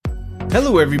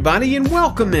Hello, everybody, and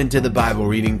welcome into the Bible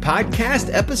Reading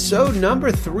Podcast, episode number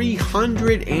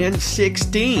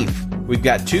 316. We've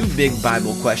got two big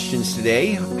Bible questions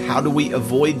today. How do we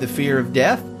avoid the fear of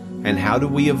death? And how do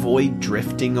we avoid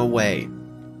drifting away?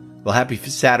 Well, happy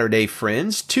Saturday,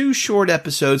 friends. Two short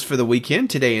episodes for the weekend,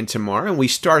 today and tomorrow, and we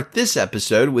start this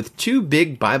episode with two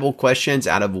big Bible questions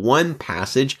out of one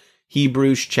passage,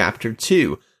 Hebrews chapter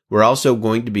 2. We're also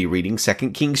going to be reading 2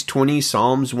 Kings 20,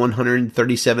 Psalms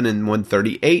 137 and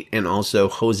 138, and also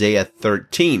Hosea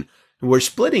 13. We're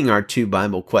splitting our two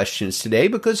Bible questions today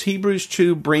because Hebrews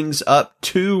 2 brings up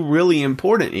two really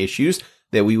important issues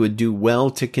that we would do well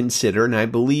to consider, and I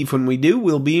believe when we do,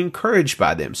 we'll be encouraged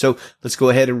by them. So let's go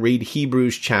ahead and read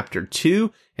Hebrews chapter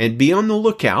 2 and be on the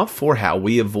lookout for how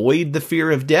we avoid the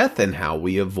fear of death and how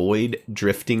we avoid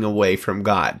drifting away from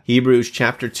God. Hebrews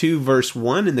chapter 2 verse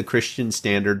 1 in the Christian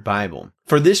Standard Bible.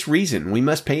 For this reason, we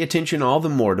must pay attention all the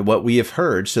more to what we have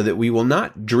heard so that we will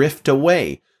not drift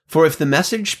away. For if the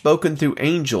message spoken through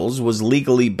angels was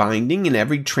legally binding and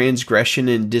every transgression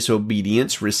and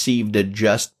disobedience received a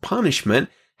just punishment,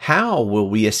 how will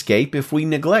we escape if we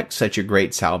neglect such a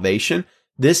great salvation?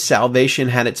 This salvation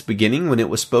had its beginning when it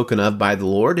was spoken of by the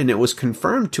Lord, and it was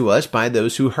confirmed to us by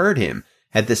those who heard him.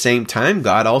 At the same time,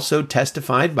 God also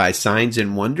testified by signs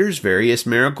and wonders, various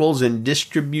miracles, and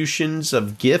distributions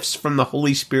of gifts from the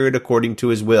Holy Spirit according to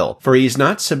his will. For he is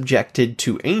not subjected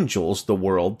to angels, the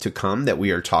world to come that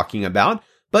we are talking about,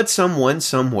 but someone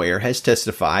somewhere has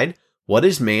testified, "What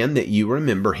is man that you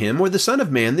remember him, or the Son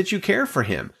of Man that you care for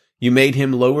him? You made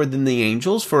him lower than the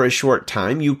angels. For a short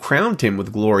time you crowned him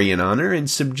with glory and honor, and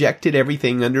subjected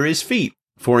everything under his feet.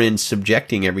 For in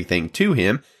subjecting everything to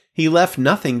him, he left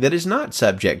nothing that is not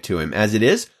subject to him. As it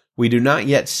is, we do not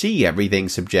yet see everything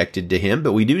subjected to him,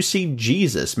 but we do see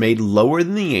Jesus made lower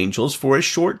than the angels for a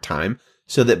short time,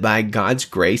 so that by God's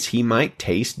grace he might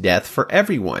taste death for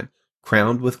everyone,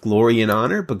 crowned with glory and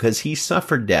honor because he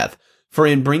suffered death. For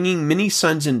in bringing many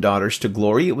sons and daughters to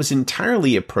glory, it was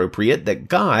entirely appropriate that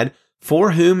God,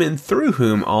 for whom and through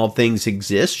whom all things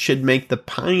exist, should make the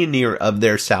pioneer of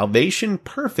their salvation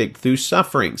perfect through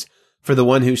sufferings. For the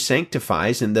one who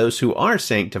sanctifies and those who are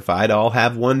sanctified all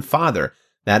have one Father.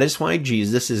 That is why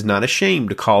Jesus is not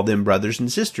ashamed to call them brothers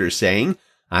and sisters, saying,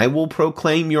 I will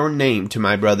proclaim your name to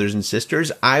my brothers and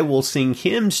sisters. I will sing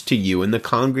hymns to you in the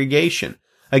congregation.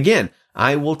 Again,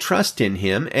 I will trust in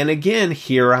him. And again,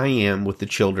 here I am with the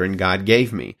children God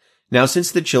gave me. Now,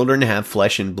 since the children have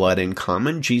flesh and blood in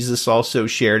common, Jesus also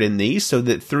shared in these, so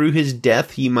that through his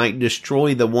death he might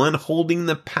destroy the one holding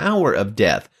the power of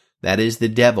death, that is the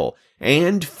devil,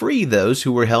 and free those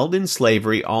who were held in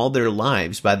slavery all their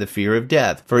lives by the fear of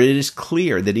death. For it is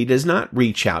clear that he does not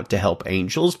reach out to help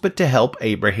angels, but to help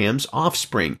Abraham's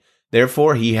offspring.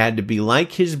 Therefore he had to be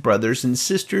like his brothers and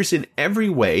sisters in every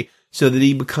way, so that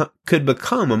he could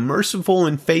become a merciful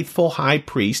and faithful high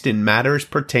priest in matters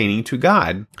pertaining to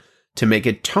God, to make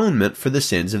atonement for the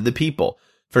sins of the people.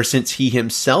 For since he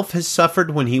himself has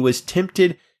suffered when he was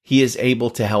tempted, he is able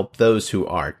to help those who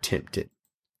are tempted.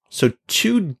 So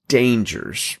two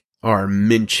dangers are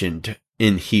mentioned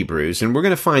in Hebrews, and we're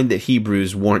going to find that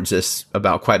Hebrews warns us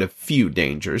about quite a few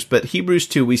dangers, but Hebrews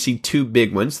 2, we see two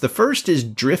big ones. The first is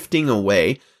drifting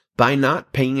away by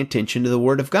not paying attention to the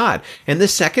Word of God. And the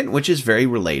second, which is very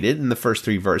related in the first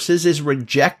three verses, is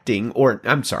neglecting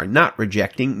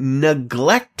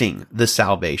the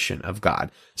salvation of God.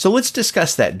 So let's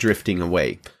discuss that drifting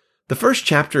away. The first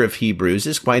chapter of Hebrews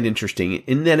is quite interesting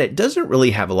in that it doesn't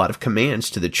really have a lot of commands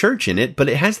to the church in it, but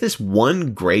it has this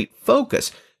one great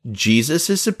focus. Jesus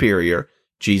is superior.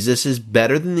 Jesus is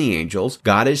better than the angels.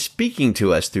 God is speaking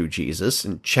to us through Jesus.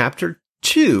 And chapter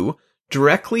 2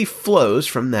 directly flows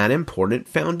from that important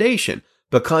foundation.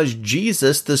 Because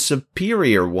Jesus, the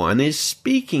superior one, is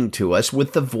speaking to us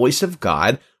with the voice of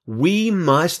God, we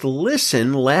must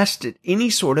listen lest any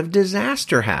sort of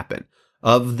disaster happen.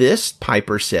 Of this,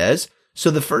 Piper says,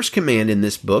 so the first command in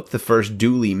this book, the first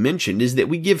duly mentioned, is that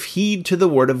we give heed to the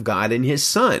Word of God and His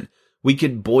Son. We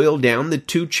could boil down the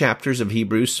two chapters of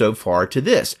Hebrews so far to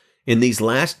this. In these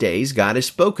last days, God has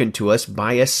spoken to us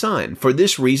by a Son. For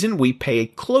this reason, we pay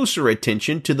closer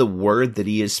attention to the word that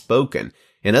He has spoken.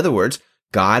 In other words,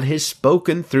 God has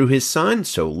spoken through His Son,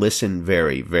 so listen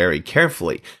very, very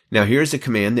carefully. Now, here's a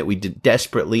command that we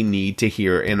desperately need to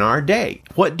hear in our day.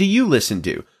 What do you listen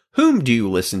to? Whom do you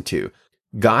listen to?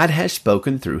 God has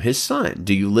spoken through His Son.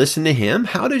 Do you listen to Him?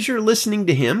 How does your listening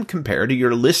to Him compare to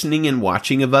your listening and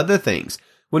watching of other things?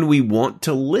 When we want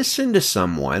to listen to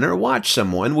someone or watch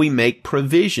someone, we make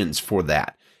provisions for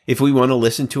that. If we want to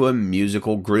listen to a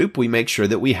musical group, we make sure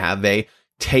that we have a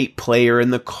tape player in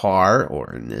the car,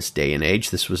 or in this day and age,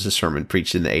 this was a sermon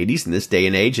preached in the 80s, in this day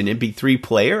and age, an MP3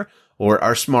 player or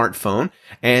our smartphone,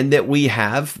 and that we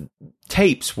have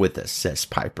tapes with us, says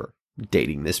Piper,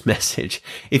 dating this message.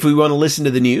 If we want to listen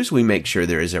to the news, we make sure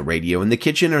there is a radio in the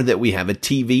kitchen, or that we have a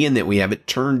TV and that we have it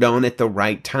turned on at the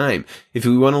right time. If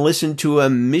we want to listen to a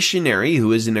missionary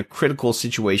who is in a critical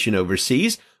situation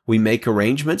overseas, we make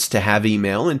arrangements to have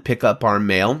email and pick up our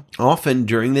mail often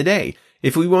during the day.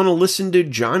 If we want to listen to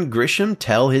John Grisham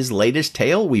tell his latest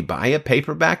tale, we buy a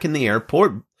paperback in the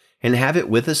airport and have it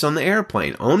with us on the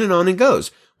airplane. On it goes.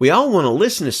 We all want to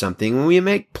listen to something, and we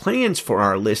make plans for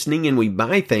our listening, and we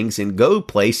buy things and go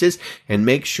places and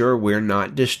make sure we're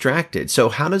not distracted. So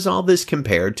how does all this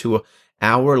compare to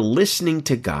our listening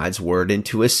to God's word and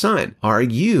to his son? Are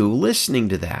you listening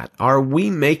to that? Are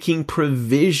we making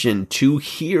provision to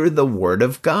hear the word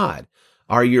of God?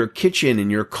 Are your kitchen and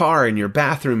your car and your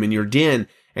bathroom and your den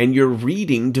and your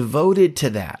reading devoted to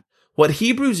that? What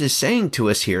Hebrews is saying to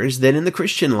us here is that in the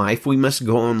Christian life, we must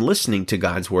go on listening to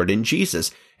God's word in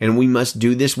Jesus, and we must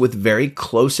do this with very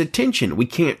close attention. We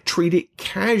can't treat it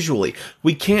casually.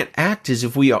 We can't act as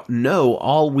if we know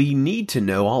all we need to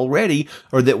know already,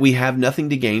 or that we have nothing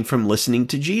to gain from listening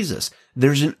to Jesus.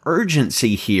 There's an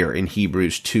urgency here in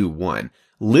Hebrews 2:1.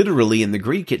 Literally in the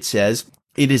Greek, it says,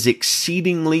 it is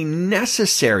exceedingly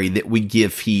necessary that we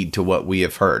give heed to what we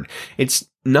have heard. It's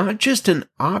not just an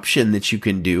option that you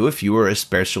can do if you are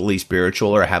especially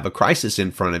spiritual or have a crisis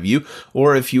in front of you,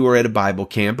 or if you are at a Bible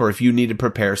camp, or if you need to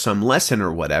prepare some lesson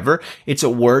or whatever. It's a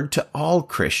word to all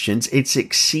Christians. It's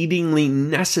exceedingly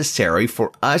necessary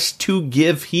for us to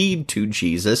give heed to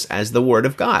Jesus as the word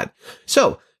of God.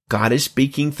 So God is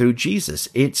speaking through Jesus.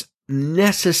 It's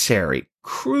necessary,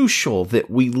 crucial that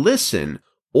we listen,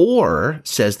 or,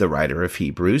 says the writer of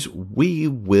Hebrews, we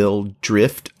will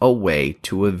drift away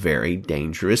to a very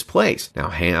dangerous place. Now,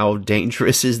 how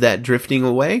dangerous is that drifting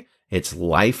away? It's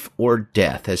life or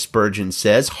death. As Spurgeon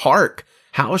says, "Hark,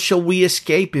 how shall we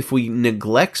escape if we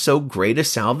neglect so great a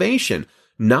salvation?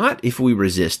 Not if we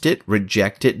resist it,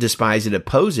 reject it, despise it,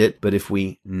 oppose it, but if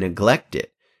we neglect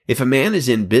it." If a man is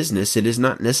in business, it is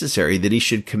not necessary that he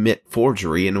should commit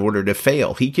forgery in order to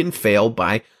fail. He can fail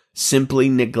by simply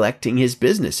neglecting his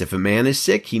business. If a man is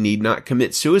sick, he need not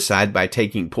commit suicide by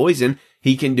taking poison.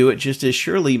 He can do it just as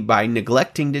surely by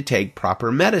neglecting to take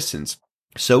proper medicines.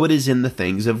 So it is in the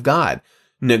things of God.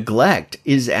 Neglect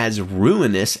is as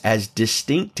ruinous as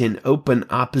distinct and open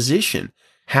opposition.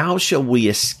 How shall we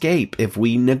escape if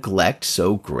we neglect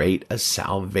so great a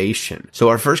salvation? So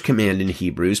our first command in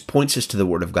Hebrews points us to the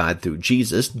word of God through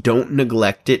Jesus. Don't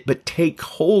neglect it, but take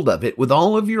hold of it with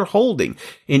all of your holding.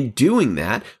 In doing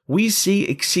that, we see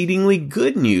exceedingly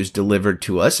good news delivered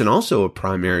to us, and also a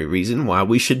primary reason why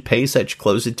we should pay such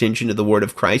close attention to the word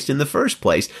of Christ in the first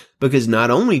place, because not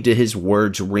only do his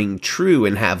words ring true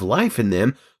and have life in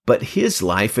them, but his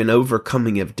life and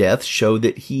overcoming of death show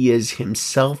that he is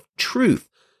himself truth.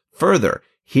 Further,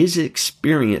 his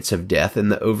experience of death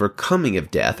and the overcoming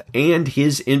of death, and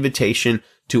his invitation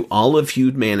to all of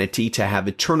humanity to have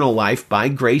eternal life by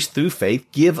grace through faith,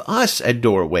 give us a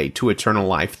doorway to eternal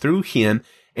life through him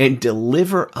and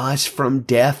deliver us from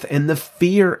death and the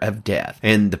fear of death.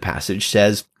 And the passage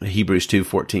says, Hebrews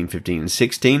 2:14, 15, and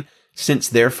 16, "Since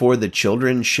therefore the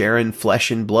children share in flesh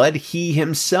and blood, he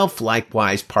himself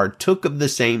likewise partook of the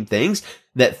same things,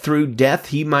 that through death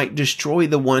he might destroy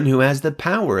the one who has the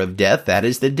power of death, that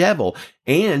is the devil,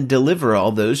 and deliver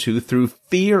all those who through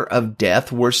fear of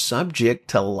death were subject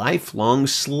to lifelong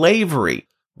slavery."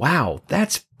 Wow,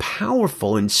 that's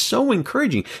powerful and so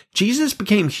encouraging. Jesus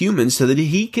became human so that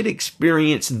he could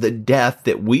experience the death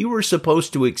that we were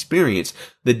supposed to experience,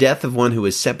 the death of one who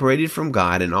is separated from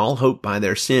God and all hope by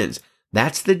their sins.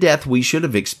 That's the death we should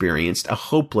have experienced, a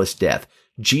hopeless death.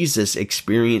 Jesus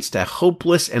experienced a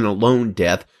hopeless and alone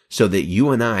death so that you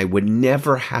and I would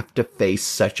never have to face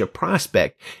such a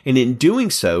prospect. And in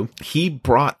doing so, he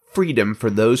brought freedom for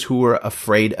those who were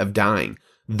afraid of dying.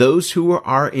 Those who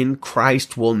are in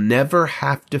Christ will never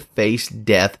have to face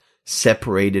death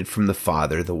separated from the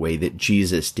Father the way that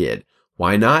Jesus did.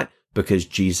 Why not? Because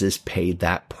Jesus paid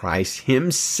that price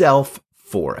himself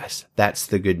for us. That's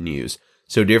the good news.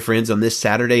 So, dear friends, on this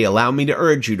Saturday, allow me to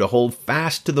urge you to hold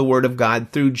fast to the Word of God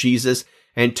through Jesus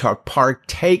and to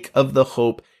partake of the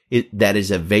hope that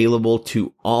is available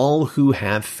to all who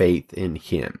have faith in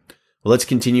him. Well, let's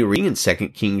continue reading in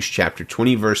 2 Kings chapter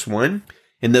 20, verse 1.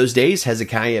 "In those days,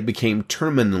 Hezekiah became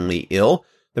terminally ill.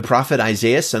 The prophet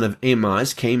Isaiah, son of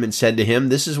Amoz, came and said to him,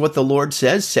 'This is what the Lord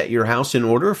says, set your house in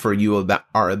order, for you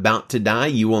are about to die,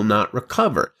 you will not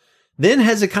recover.' Then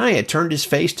Hezekiah turned his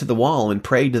face to the wall and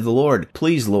prayed to the Lord,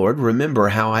 "Please, Lord, remember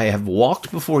how I have walked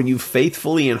before you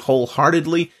faithfully and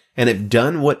wholeheartedly and have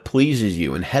done what pleases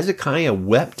you." And Hezekiah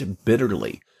wept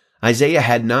bitterly. Isaiah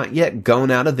had not yet gone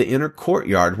out of the inner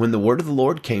courtyard when the word of the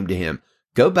Lord came to him.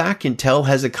 "Go back and tell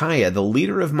Hezekiah, the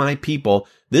leader of my people,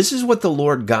 this is what the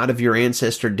Lord God of your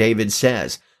ancestor David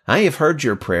says. I have heard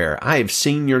your prayer. I have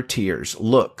seen your tears.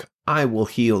 Look, I will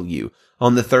heal you.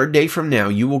 On the third day from now,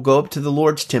 you will go up to the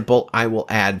Lord's temple. I will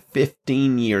add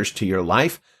 15 years to your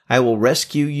life. I will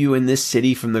rescue you in this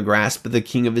city from the grasp of the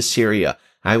king of Assyria.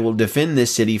 I will defend this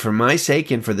city for my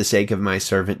sake and for the sake of my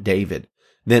servant David."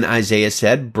 Then Isaiah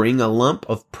said, "Bring a lump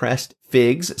of pressed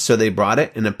figs." So they brought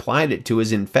it and applied it to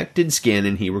his infected skin,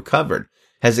 and he recovered.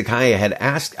 Hezekiah had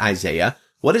asked Isaiah,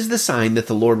 "What is the sign that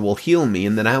the Lord will heal me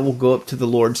and that I will go up to the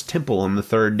Lord's temple on the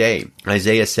third day?"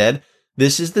 Isaiah said,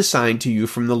 "This is the sign to you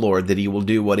from the Lord that he will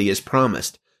do what he has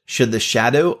promised. Should the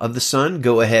shadow of the sun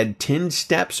go ahead 10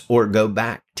 steps or go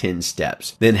back 10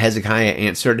 steps? Then Hezekiah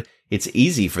answered, "It's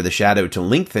easy for the shadow to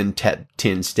lengthen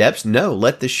 10 steps. No,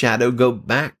 let the shadow go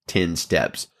back 10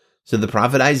 steps. So the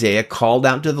prophet Isaiah called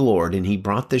out to the Lord, and he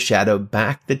brought the shadow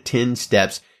back the 10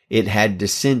 steps it had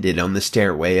descended on the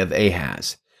stairway of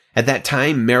Ahaz. At that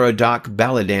time,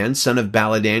 Merodach-Baladan, son of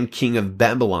Baladan, king of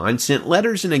Babylon, sent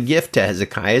letters and a gift to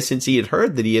Hezekiah since he had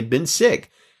heard that he had been sick.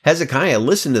 Hezekiah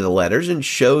listened to the letters and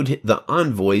showed the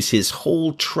envoys his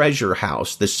whole treasure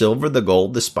house, the silver, the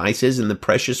gold, the spices, and the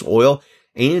precious oil,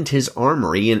 and his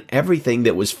armory, and everything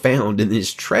that was found in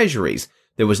his treasuries.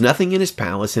 There was nothing in his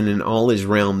palace and in all his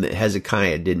realm that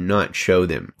Hezekiah did not show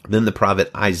them. Then the prophet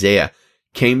Isaiah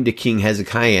came to King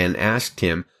Hezekiah and asked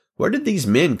him, "Where did these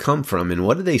men come from, and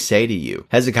what did they say to you?"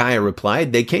 Hezekiah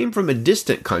replied, "They came from a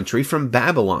distant country, from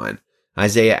Babylon."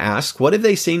 Isaiah asked, "What have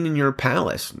they seen in your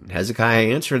palace?"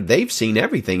 Hezekiah answered, "They've seen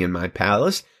everything in my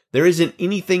palace. There isn't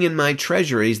anything in my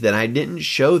treasuries that I didn't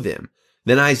show them."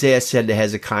 Then Isaiah said to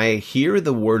Hezekiah, "Hear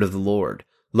the word of the Lord.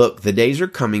 Look, the days are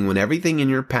coming when everything in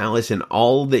your palace and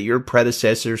all that your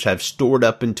predecessors have stored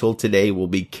up until today will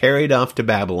be carried off to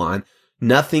Babylon.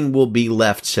 Nothing will be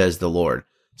left, says the Lord.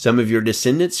 Some of your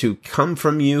descendants who come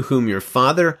from you, whom you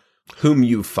father,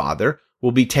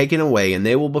 will be taken away, and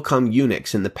they will become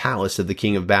eunuchs in the palace of the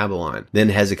king of Babylon." Then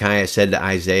Hezekiah said to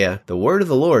Isaiah, "The word of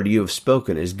the Lord you have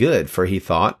spoken is good," for he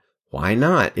thought, "Why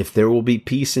not, if there will be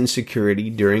peace and security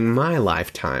during my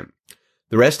lifetime?"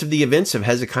 The rest of the events of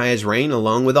Hezekiah's reign,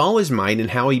 along with all his might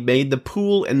and how he made the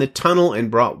pool and the tunnel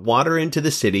and brought water into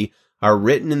the city, are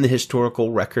written in the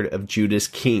historical record of Judah's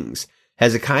kings.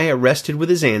 Hezekiah rested with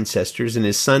his ancestors, and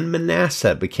his son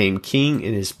Manasseh became king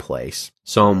in his place.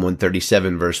 Psalm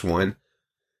 137, verse 1.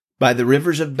 By the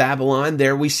rivers of Babylon,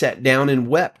 there we sat down and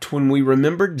wept when we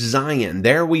remembered Zion.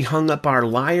 There we hung up our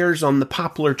lyres on the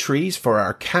poplar trees, for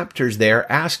our captors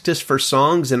there asked us for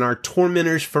songs and our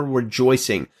tormentors for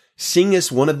rejoicing. Sing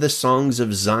us one of the songs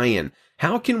of Zion.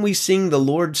 How can we sing the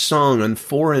Lord's song on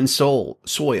foreign soil?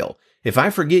 If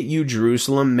I forget you,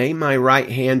 Jerusalem, may my right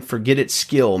hand forget its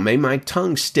skill. May my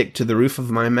tongue stick to the roof of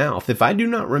my mouth. If I do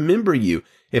not remember you,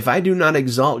 if I do not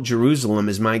exalt Jerusalem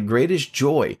as my greatest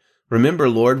joy. Remember,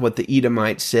 Lord, what the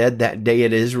Edomites said that day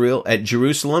at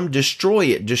Jerusalem. Destroy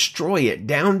it,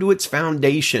 down to its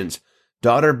foundations.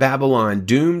 Daughter Babylon,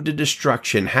 doomed to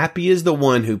destruction. Happy is the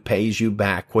one who pays you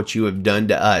back what you have done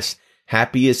to us.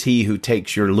 Happy is he who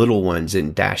takes your little ones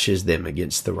and dashes them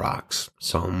against the rocks.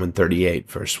 Psalm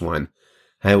 138, verse 1.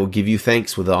 I will give you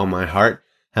thanks with all my heart.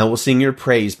 I will sing your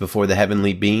praise before the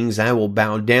heavenly beings. I will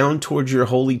bow down towards your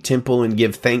holy temple and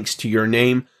give thanks to your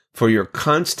name. For your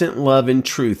constant love and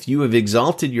truth, you have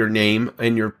exalted your name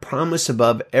and your promise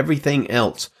above everything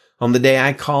else. On the day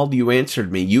I called, you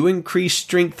answered me. You increased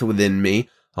strength within me.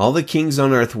 All the kings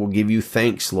on earth will give you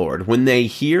thanks, Lord. When they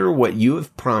hear what you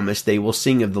have promised, they will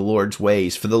sing of the Lord's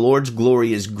ways. For the Lord's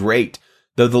glory is great.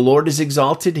 Though the Lord is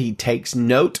exalted, he takes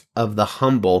note of the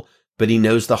humble, but he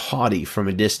knows the haughty from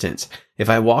a distance. If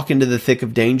I walk into the thick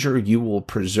of danger, you will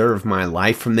preserve my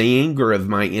life. From the anger of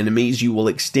my enemies, you will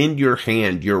extend your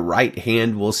hand. Your right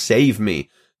hand will save me.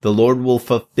 The Lord will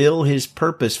fulfill his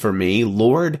purpose for me.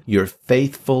 Lord, your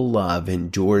faithful love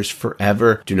endures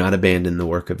forever. Do not abandon the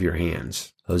work of your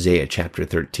hands. Hosea chapter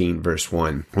 13, verse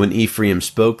 1. When Ephraim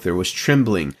spoke, there was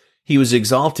trembling. He was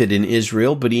exalted in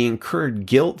Israel, but he incurred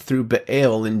guilt through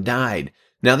Baal and died.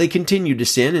 Now they continue to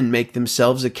sin and make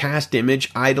themselves a cast image,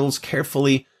 idols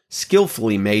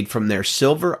skillfully made from their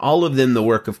silver, all of them the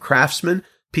work of craftsmen.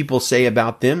 People say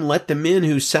about them, let the men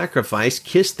who sacrifice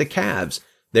kiss the calves.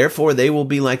 Therefore they will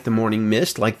be like the morning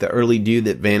mist, like the early dew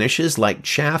that vanishes, like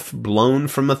chaff blown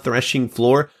from a threshing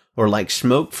floor, or like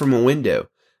smoke from a window.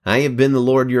 I have been the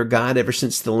Lord your God ever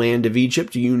since the land of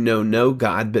Egypt. You know no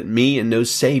God but me, and no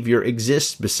Savior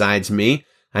exists besides me.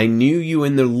 I knew you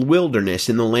in the wilderness,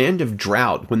 in the land of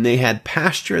drought. When they had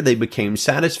pasture, they became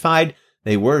satisfied.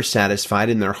 They were satisfied,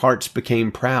 and their hearts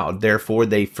became proud. Therefore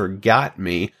they forgot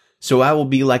me. So I will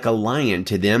be like a lion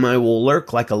to them. I will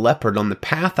lurk like a leopard on the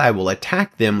path. I will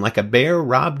attack them like a bear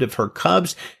robbed of her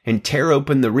cubs, and tear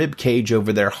open the rib cage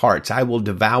over their hearts. I will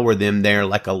devour them there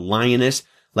like a lioness,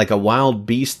 like a wild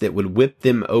beast that would rip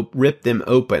them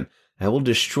open. I will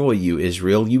destroy you,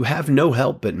 Israel. You have no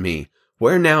help but me.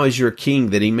 Where now is your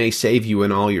king, that he may save you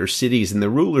in all your cities, and the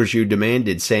rulers you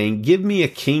demanded, saying, give me a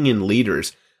king and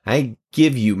leaders? I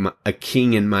give you a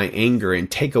king in my anger, and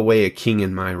take away a king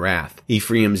in my wrath.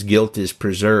 Ephraim's guilt is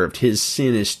preserved. His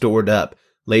sin is stored up.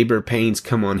 Labor pains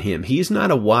come on him. He is not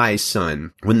a wise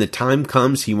son. When the time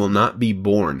comes, he will not be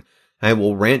born. I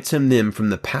will ransom them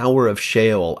from the power of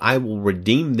Sheol. I will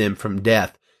redeem them from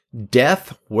death.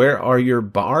 Death, where are your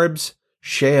barbs?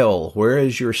 Sheol, where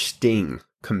is your sting?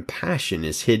 Compassion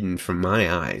is hidden from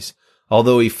my eyes.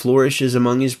 Although he flourishes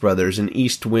among his brothers, an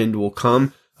east wind will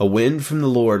come, a wind from the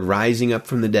Lord rising up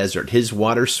from the desert. His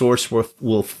water source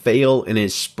will fail, and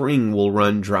his spring will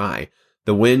run dry.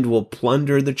 The wind will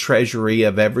plunder the treasury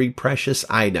of every precious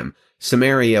item.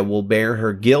 Samaria will bear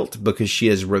her guilt because she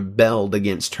has rebelled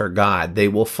against her God. They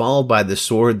will fall by the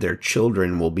sword. Their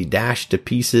children will be dashed to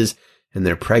pieces, and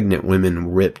their pregnant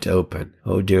women ripped open.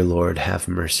 Oh, dear Lord, have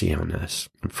mercy on us.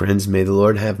 And friends, may the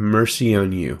Lord have mercy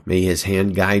on you. May his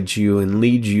hand guide you and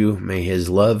lead you. May his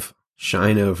love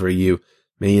shine over you.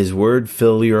 May his word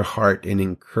fill your heart and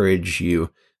encourage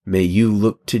you. May you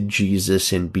look to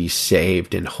Jesus and be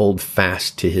saved and hold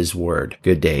fast to his word.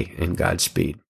 Good day and Godspeed.